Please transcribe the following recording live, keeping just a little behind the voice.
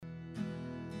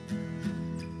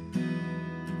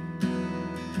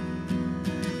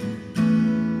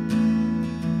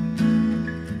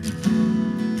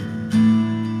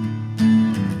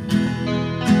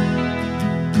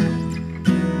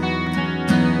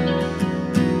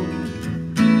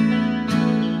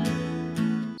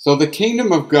So the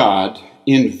kingdom of God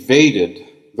invaded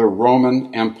the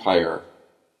Roman Empire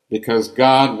because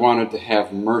God wanted to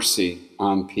have mercy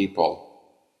on people.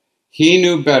 He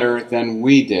knew better than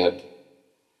we did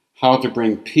how to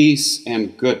bring peace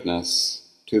and goodness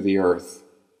to the earth.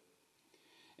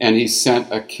 And he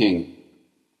sent a king.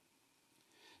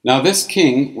 Now this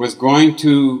king was going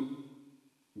to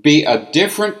be a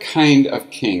different kind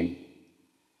of king.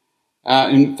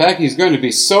 In fact, he's going to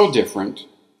be so different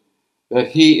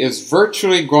that he is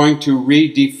virtually going to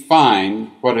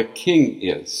redefine what a king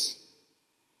is.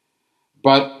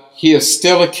 But he is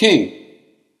still a king.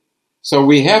 So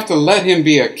we have to let him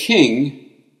be a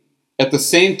king, at the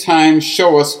same time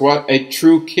show us what a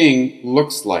true king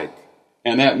looks like.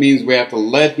 And that means we have to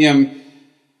let him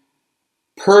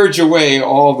purge away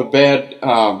all the bad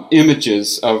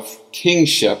images of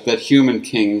kingship that human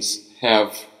kings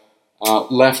have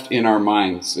left in our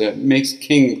minds. It makes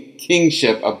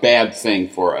kingship a bad thing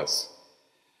for us,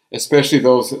 especially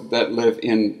those that live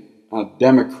in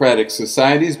democratic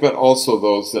societies, but also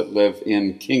those that live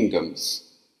in kingdoms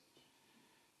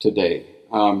today.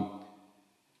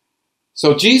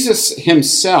 So Jesus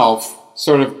himself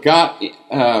sort of got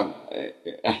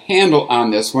a handle on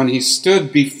this when he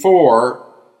stood before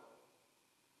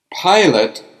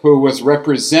Pilate, who was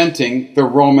representing the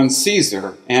Roman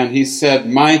Caesar, and he said,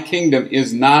 "My kingdom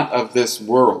is not of this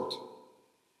world."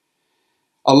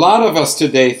 A lot of us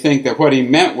today think that what he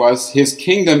meant was his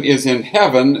kingdom is in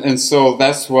heaven, and so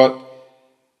that's what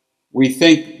we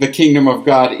think the kingdom of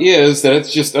God is, that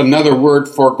it's just another word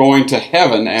for going to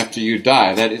heaven after you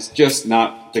die. That is just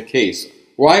not the case.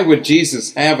 Why would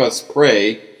Jesus have us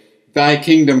pray, "Thy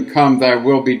kingdom come, thy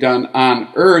will be done on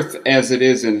earth as it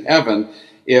is in heaven,"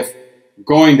 if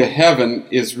going to heaven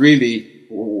is really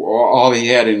all he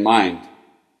had in mind?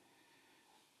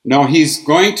 No, he's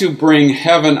going to bring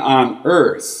heaven on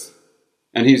earth,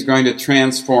 and he's going to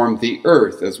transform the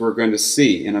earth, as we're going to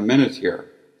see in a minute here.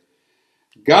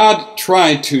 God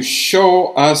tried to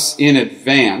show us in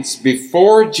advance,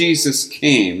 before Jesus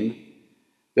came,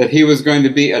 that he was going to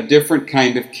be a different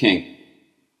kind of king.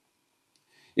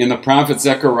 In the prophet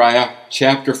Zechariah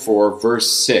chapter 4,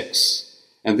 verse 6,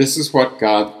 and this is what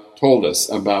God told us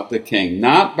about the king: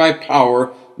 "Not by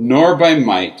power nor by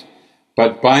might,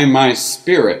 but by my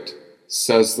Spirit,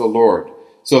 says the Lord."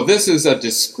 So this is a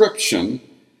description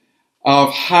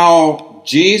of how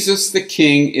Jesus the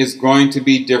King is going to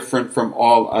be different from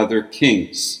all other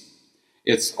kings.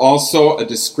 It's also a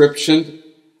description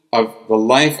of the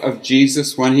life of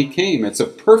Jesus when he came. It's a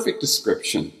perfect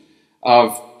description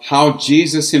of how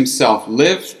Jesus himself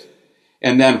lived,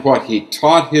 and then what he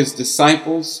taught his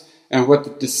disciples, and what the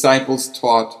disciples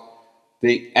taught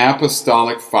the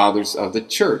apostolic fathers of the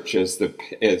church, as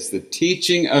the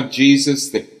teaching of Jesus,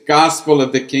 the gospel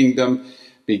of the kingdom,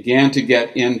 began to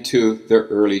get into the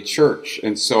early church.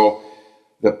 And so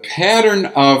the pattern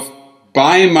of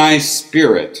 "by my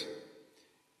Spirit"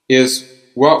 is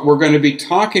what we're going to be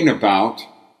talking about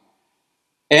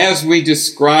as we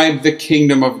describe the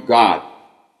kingdom of God.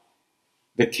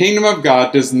 The kingdom of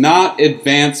God does not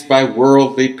advance by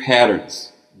worldly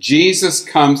patterns. Jesus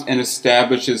comes and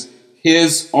establishes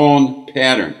his own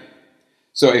pattern.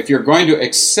 So if you're going to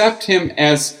accept him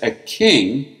as a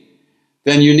king,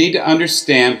 then you need to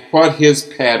understand what his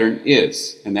pattern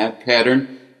is. And that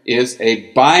pattern is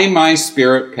a "by my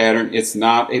Spirit" pattern. It's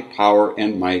not a power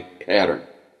and might pattern.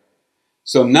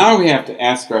 So now we have to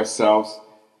ask ourselves,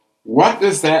 what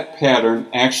does that pattern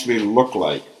actually look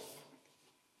like?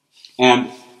 And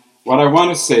what I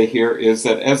want to say here is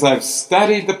that as I've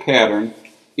studied the pattern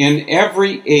in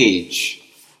every age,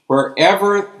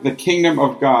 wherever the kingdom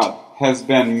of God has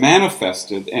been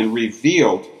manifested and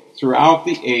revealed throughout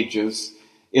the ages,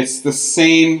 it's the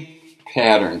same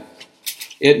pattern.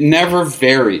 It never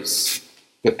varies.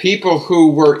 The people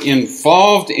who were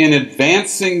involved in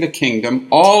advancing the kingdom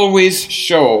always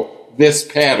show this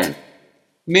pattern.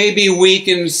 Maybe weak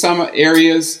in some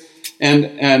areas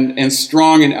and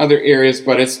strong in other areas,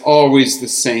 but it's always the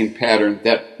same pattern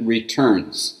that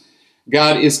returns.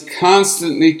 God is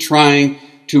constantly trying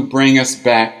to bring us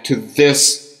back to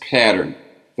this pattern,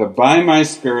 the "by my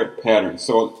Spirit" pattern.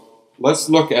 So let's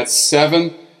look at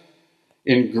 7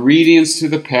 ingredients to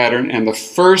the pattern, and the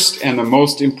first and the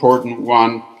most important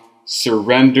one: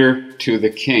 surrender to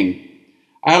the king.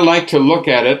 I like to look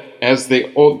at it as the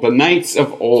knights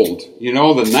of old,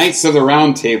 the knights of the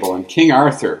Round Table and King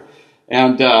Arthur,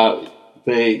 and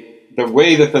the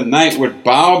way that the knight would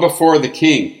bow before the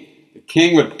king. The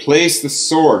king would place the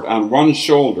sword on one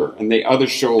shoulder and the other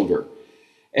shoulder.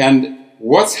 And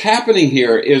what's happening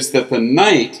here is that the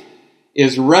knight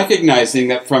is recognizing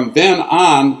that from then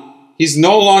on, He's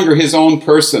no longer his own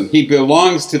person. He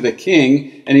belongs to the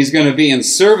king, and he's going to be in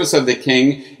service of the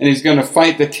king, and he's going to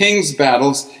fight the king's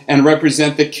battles and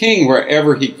represent the king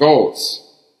wherever he goes.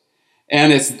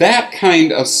 And it's that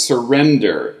kind of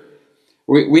surrender.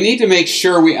 We need to make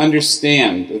sure we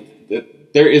understand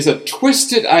that there is a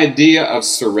twisted idea of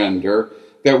surrender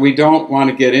that we don't want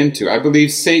to get into. I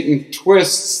believe Satan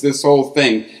twists this whole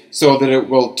thing so that it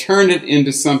will turn it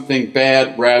into something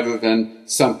bad rather than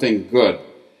something good.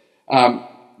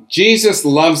 Jesus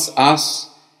loves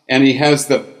us, and he has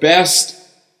the best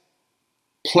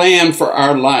plan for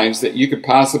our lives that you could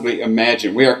possibly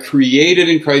imagine. We are created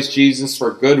in Christ Jesus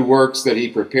for good works that he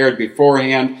prepared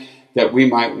beforehand, that we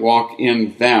might walk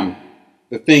in them.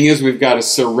 The thing is, we've got to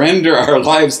surrender our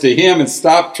lives to him and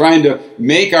stop trying to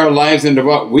make our lives into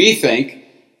what we think,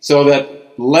 so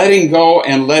that letting go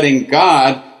and letting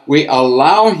God, we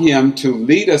allow him to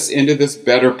lead us into this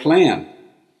better plan.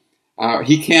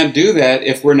 He can't do that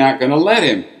if we're not going to let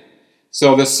him.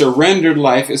 So the surrendered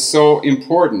life is so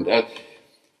important.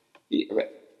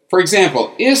 For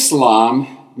example, Islam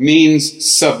means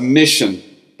submission.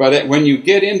 But when you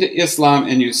get into Islam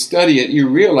and you study it, you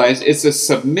realize it's a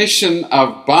submission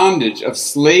of bondage, of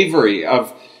slavery,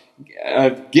 of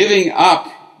giving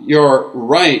up your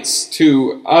rights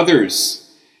to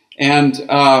others. And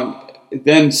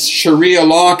then Sharia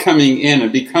law coming in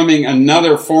and becoming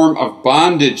another form of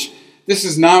bondage. This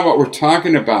is not what we're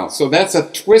talking about. So that's a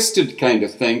twisted kind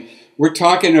of thing. We're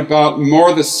talking about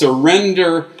more the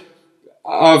surrender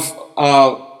of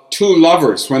two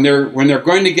lovers. When they're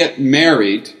going to get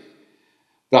married,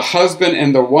 the husband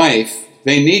and the wife,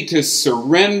 they need to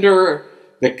surrender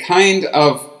the kind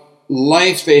of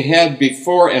life they had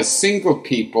before as single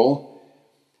people,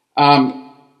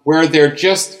 where they're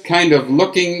just kind of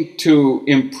looking to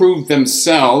improve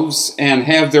themselves and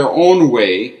have their own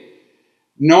way.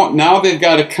 No, now they've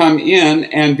got to come in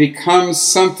and become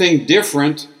something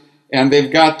different, and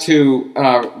they've got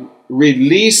to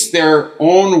release their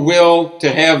own will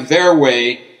to have their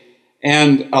way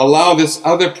and allow this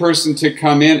other person to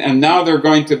come in, and now they're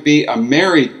going to be a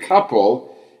married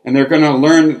couple, and they're going to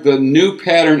learn the new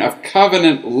pattern of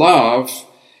covenant love,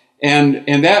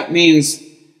 and that means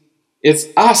it's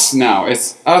us now,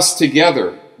 it's us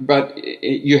together, but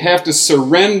you have to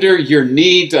surrender your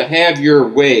need to have your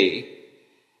way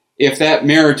if that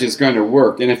marriage is going to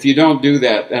work. And if you don't do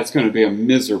that, that's going to be a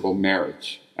miserable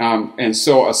marriage. And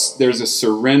so there's a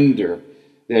surrender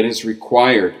that is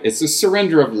required. It's a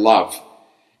surrender of love.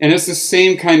 And it's the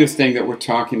same kind of thing that we're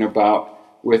talking about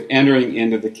with entering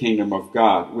into the kingdom of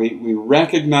God. We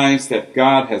recognize that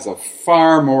God has a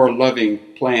far more loving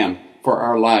plan for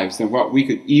our lives than what we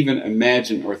could even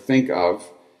imagine or think of.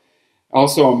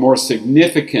 Also a more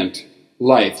significant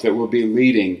life that we'll be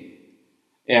leading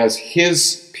as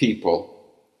his people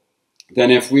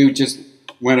than if we just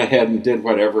went ahead and did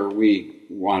whatever we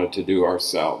wanted to do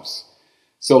ourselves.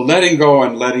 So letting go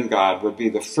and letting God would be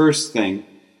the first thing.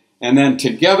 And then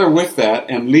together with that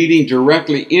and leading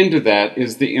directly into that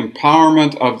is the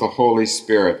empowerment of the Holy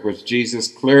Spirit, which Jesus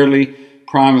clearly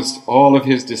promised all of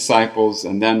his disciples.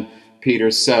 And then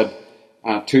Peter said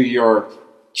to your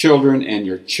children and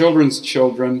your children's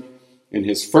children in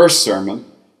his first sermon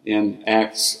in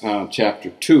Acts chapter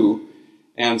 2.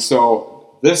 And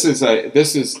so this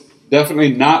is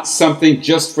definitely not something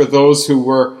just for those who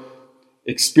were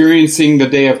experiencing the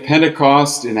day of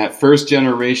Pentecost in that first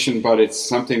generation, but it's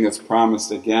something that's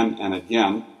promised again and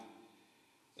again.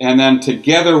 And then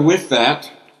together with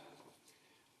that,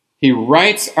 he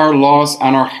writes our laws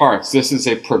on our hearts. This is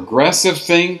a progressive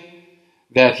thing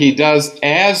that he does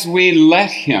as we let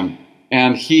him.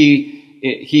 And he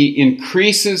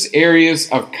increases areas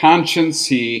of conscience.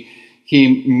 He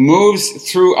moves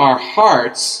through our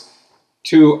hearts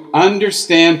to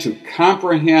understand, to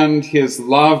comprehend his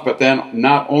love, but then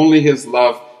not only his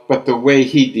love, but the way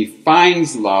he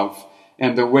defines love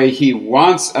and the way he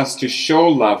wants us to show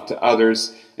love to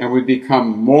others. And we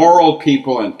become moral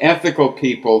people and ethical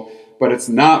people, but it's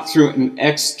not through an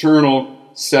external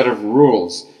set of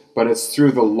rules, but it's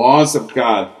through the laws of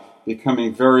God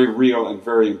becoming very real and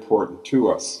very important to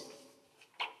us.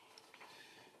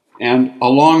 And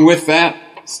along with that,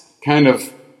 kind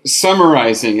of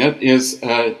summarizing it, is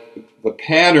the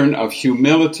pattern of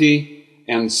humility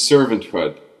and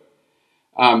servanthood,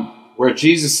 where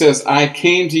Jesus says, I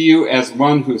came to you as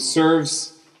one who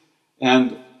serves,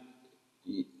 and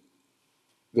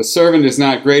the servant is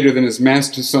not greater than his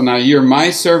master. So now you're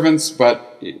my servants,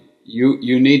 but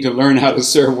you need to learn how to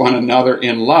serve one another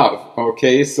in love.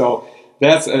 Okay, so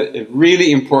that's a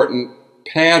really important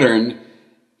pattern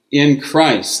in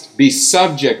Christ. Be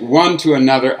subject one to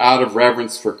another out of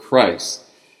reverence for Christ.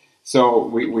 So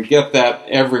we get that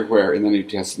everywhere in the New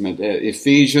Testament.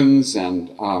 Ephesians and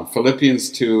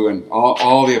Philippians 2 and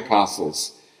all the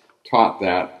apostles taught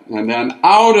that. And then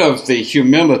out of the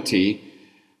humility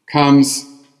comes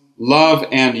love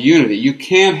and unity. You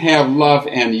can't have love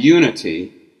and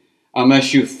unity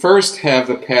unless you first have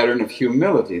the pattern of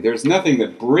humility. There's nothing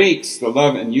that breaks the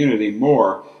love and unity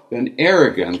more than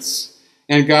arrogance.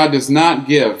 And God does not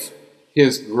give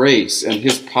his grace and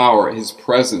his power, his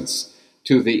presence,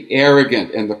 to the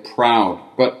arrogant and the proud,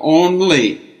 but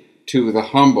only to the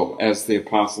humble, as the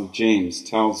Apostle James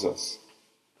tells us.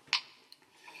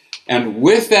 And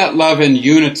with that love and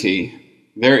unity,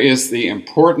 there is the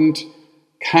important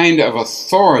kind of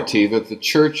authority that the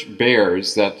church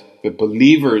bears, that the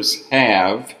believers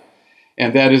have,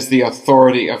 and that is the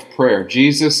authority of prayer.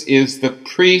 Jesus is the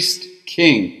priest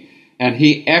king, and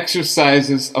he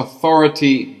exercises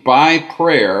authority by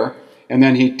prayer, and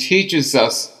then he teaches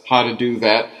us how to do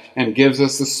that and gives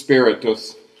us the Spirit to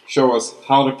show us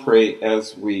how to pray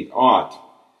as we ought.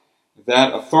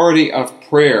 That authority of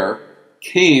prayer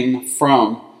came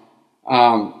from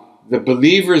the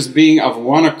believers being of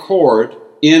one accord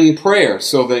in prayer.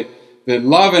 So the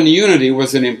love and unity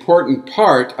was an important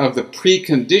part of the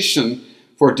precondition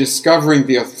for discovering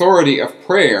the authority of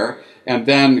prayer, and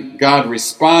then God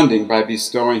responding by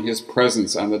bestowing his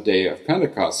presence on the day of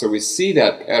Pentecost. So we see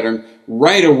that pattern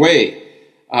right away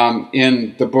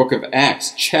in the book of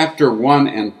Acts, chapter 1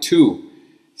 and 2.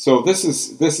 So this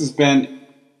has been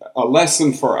a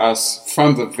lesson for us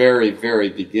from the very, very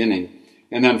beginning.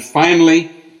 And then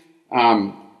finally,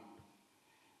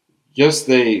 just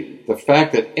the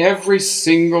fact that every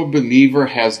single believer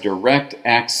has direct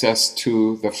access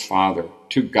to the Father,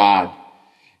 to God.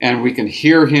 And we can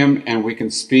hear him, and we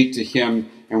can speak to him,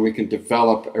 and we can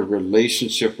develop a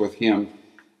relationship with him.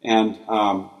 And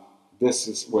this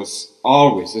has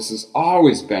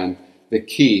always been the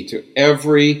key to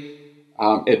every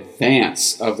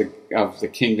advance of the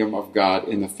kingdom of God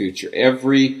in the future.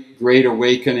 Every great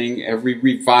awakening, every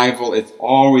revival, it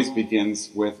always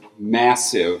begins with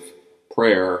massive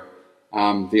prayer.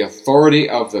 The authority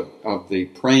of the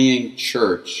praying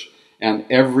church, and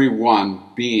everyone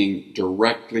being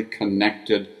directly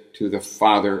connected to the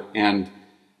Father and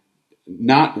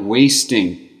not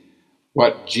wasting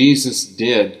what Jesus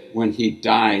did when he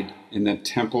died and the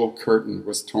temple curtain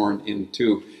was torn in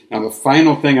two. Now, the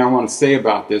final thing I want to say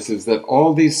about this is that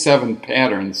all these 7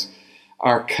 patterns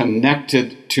are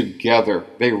connected together.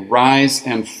 They rise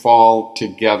and fall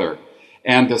together.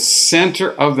 And the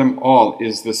center of them all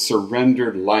is the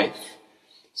surrendered life.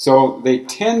 So they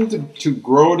tend to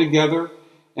grow together,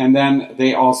 and then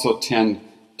they also tend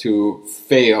to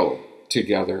fail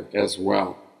together as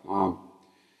well.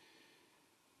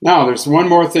 Now, there's one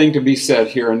more thing to be said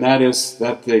here, and that is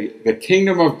that the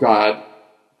kingdom of God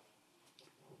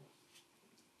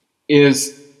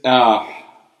has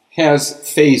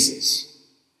phases.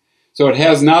 So it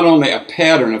has not only a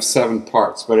pattern of 7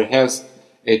 parts, but it has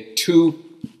a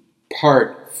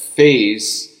 2-part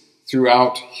phase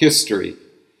throughout history.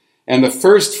 And the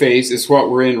first phase is what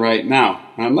we're in right now.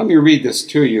 And let me read this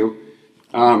to you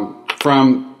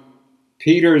from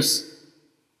Peter's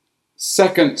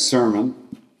second sermon,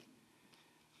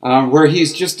 where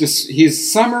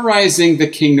he's summarizing the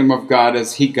kingdom of God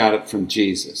as he got it from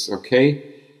Jesus, okay?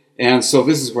 And so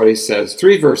this is what he says.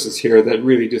 3 verses here that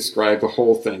really describe the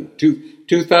whole thing.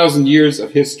 2,000 years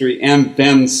of history and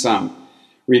then some.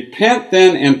 Repent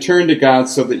then and turn to God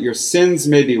so that your sins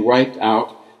may be wiped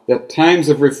out, that times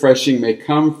of refreshing may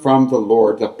come from the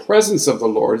Lord. The presence of the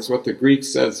Lord is what the Greek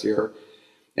says here.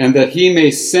 And that he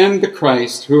may send the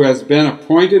Christ who has been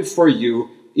appointed for you,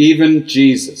 even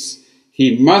Jesus.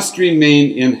 He must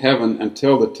remain in heaven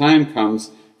until the time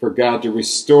comes for God to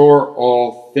restore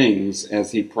all things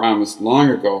as he promised long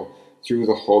ago through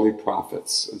the holy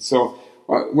prophets. And so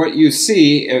what you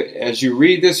see as you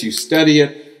read this, you study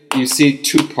it, you see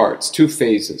 2 parts, 2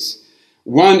 phases.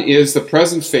 One is the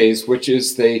present phase, which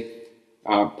is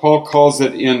Paul calls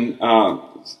it in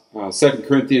 2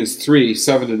 Corinthians 3,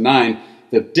 7-9,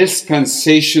 the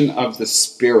dispensation of the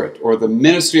Spirit, or the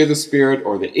ministry of the Spirit,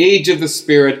 or the age of the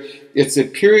Spirit. It's a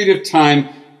period of time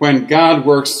when God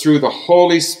works through the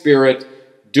Holy Spirit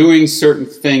doing certain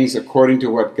things according to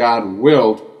what God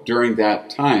willed during that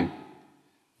time.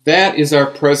 That is our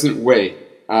present way.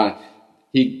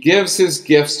 He gives his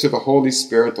gifts to the Holy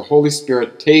Spirit. The Holy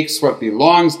Spirit takes what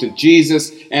belongs to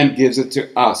Jesus and gives it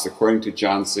to us, according to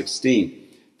John 16.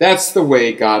 That's the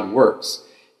way God works.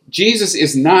 Jesus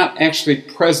is not actually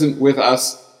present with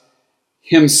us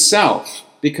himself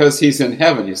because he's in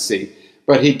heaven, you see.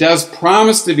 But he does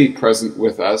promise to be present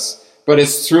with us but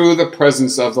it's through the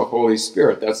presence of the Holy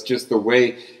Spirit. That's just the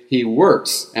way he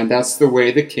works, and that's the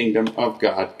way the kingdom of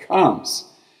God comes.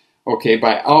 Okay,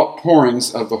 by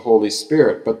outpourings of the Holy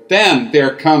Spirit. But then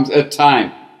there comes a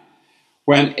time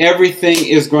when everything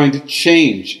is going to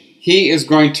change. He is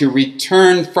going to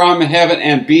return from heaven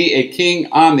and be a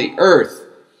king on the earth.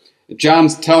 John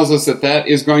tells us that that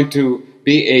is going to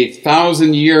be a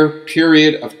 1,000-year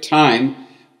period of time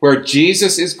where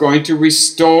Jesus is going to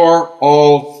restore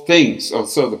all things.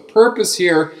 So the purpose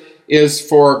here is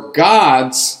for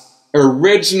God's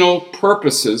original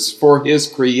purposes for his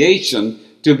creation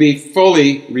to be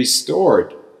fully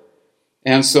restored.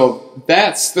 And so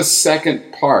that's the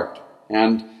second part.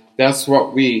 And that's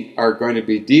what we are going to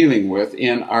be dealing with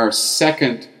in our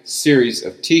second series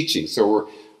of teaching. So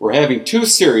we're having two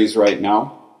series right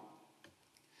now.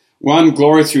 One,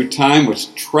 Glory Through Time,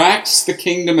 which tracks the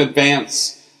kingdom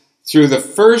advance through the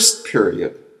first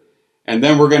period. And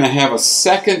then we're going to have a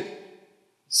second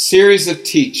series of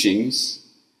teachings,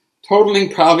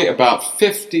 totaling probably about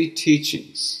 50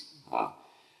 teachings.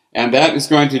 And that is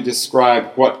going to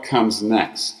describe what comes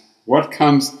next. What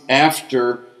comes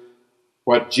after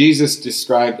what Jesus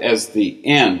described as the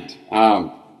end.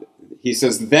 He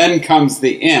says, then comes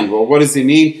the end. Well, what does he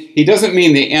mean? He doesn't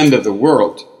mean the end of the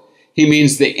world. He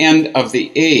means the end of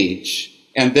the age.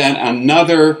 And then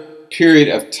another period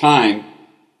of time,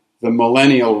 the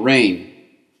millennial reign,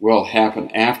 will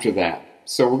happen after that.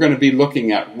 So we're going to be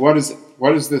looking at what is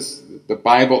this, the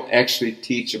Bible actually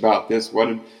teach about this? What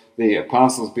did the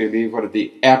apostles believe? What did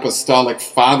the apostolic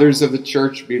fathers of the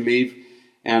church believe?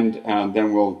 And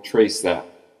then we'll trace that.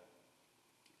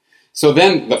 So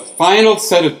then the final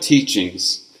set of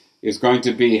teachings is going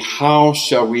to be, how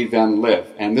shall we then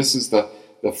live? And this is the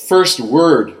first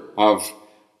word of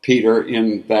Peter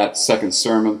in that second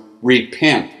sermon,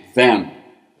 repent then.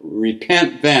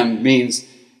 Repent then means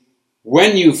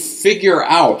when you figure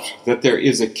out that there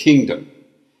is a kingdom,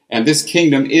 and this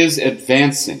kingdom is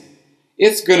advancing,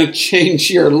 it's going to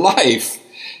change your life.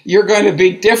 You're going to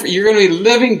be different. You're going to be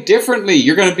living differently.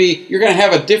 You're going to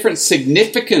have a different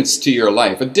significance to your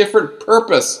life, a different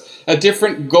purpose, a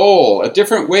different goal, a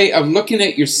different way of looking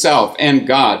at yourself and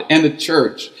God and the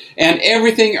church and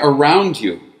everything around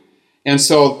you. And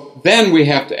so then we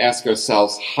have to ask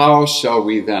ourselves, how shall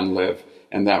we then live?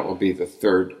 And that will be the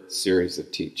third series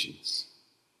of teachings.